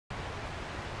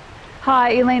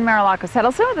Hi, Elaine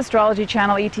Marilakos-Hedelson with Astrology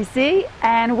Channel ETC,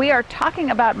 and we are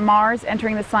talking about Mars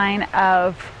entering the sign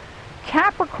of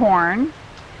Capricorn.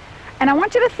 And I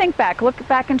want you to think back, look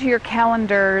back into your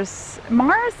calendars.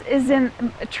 Mars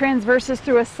transverses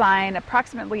through a sign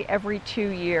approximately every 2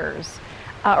 years,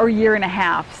 or year and a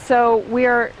half. So we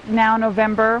are now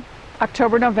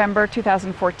October, November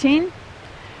 2014.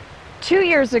 2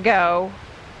 years ago,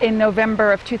 in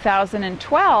November of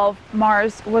 2012,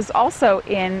 Mars was also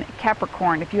in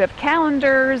Capricorn. If you have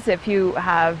calendars, if you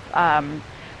have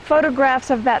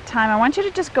photographs of that time, I want you to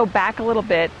just go back a little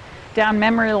bit down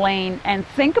memory lane and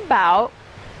think about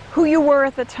who you were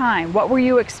at the time. What were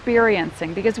you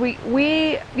experiencing? Because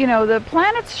the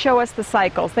planets show us the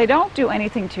cycles. They don't do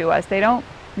anything to us. They don't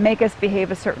make us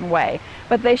behave a certain way,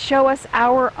 but they show us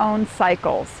our own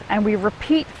cycles, and we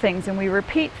repeat things and we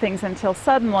repeat things until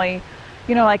suddenly,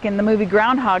 like in the movie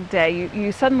Groundhog Day,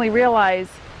 you suddenly realize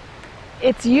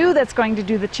it's you that's going to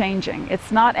do the changing.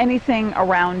 It's not anything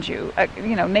around you.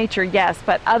 Nature, yes,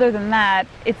 but other than that,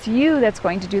 it's you that's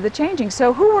going to do the changing.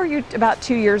 So who were you about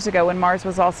 2 years ago when Mars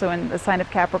was also in the sign of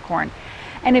Capricorn?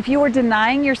 And if you were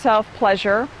denying yourself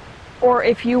pleasure, or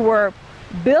if you were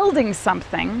building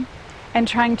something and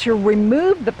trying to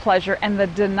remove the pleasure and the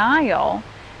denial,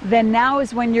 then now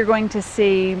is when you're going to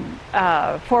see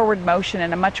forward motion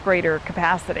in a much greater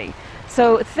capacity.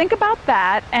 So think about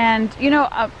that. And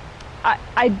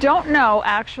I don't know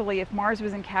actually if Mars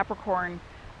was in Capricorn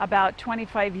about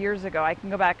 25 years ago. I can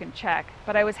go back and check.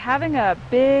 But I was having a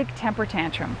big temper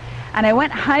tantrum, and I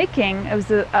went hiking. It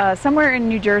was somewhere in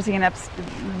New Jersey,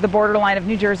 the borderline of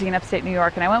New Jersey and upstate New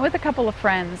York. And I went with a couple of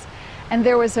friends, and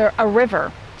there was a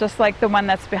river just like the one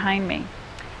that's behind me.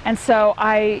 And so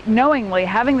I, knowingly,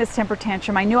 having this temper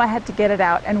tantrum, I knew I had to get it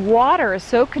out. And water is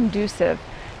so conducive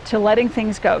to letting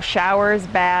things go. Showers,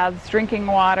 baths, drinking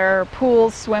water,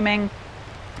 pools, swimming.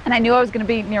 And I knew I was going to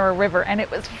be near a river, and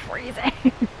it was freezing.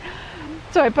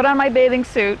 So I put on my bathing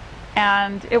suit,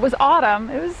 and it was autumn.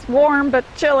 It was warm but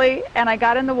chilly, and I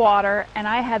got in the water, and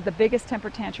I had the biggest temper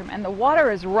tantrum. And the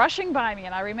water is rushing by me,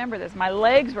 and I remember this. My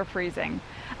legs were freezing,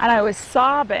 and I was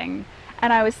sobbing.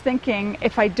 And I was thinking,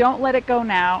 if I don't let it go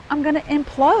now, I'm going to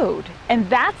implode. And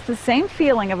that's the same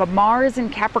feeling of a Mars in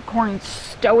Capricorn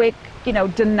stoic,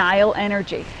 denial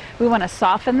energy. We want to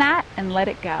soften that and let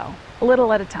it go, a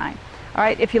little at a time. All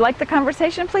right, if you like the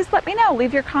conversation, please let me know.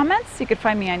 Leave your comments. You can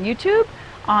find me on YouTube,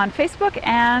 on Facebook,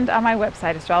 and on my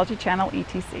website, Astrology Channel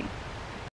ETC.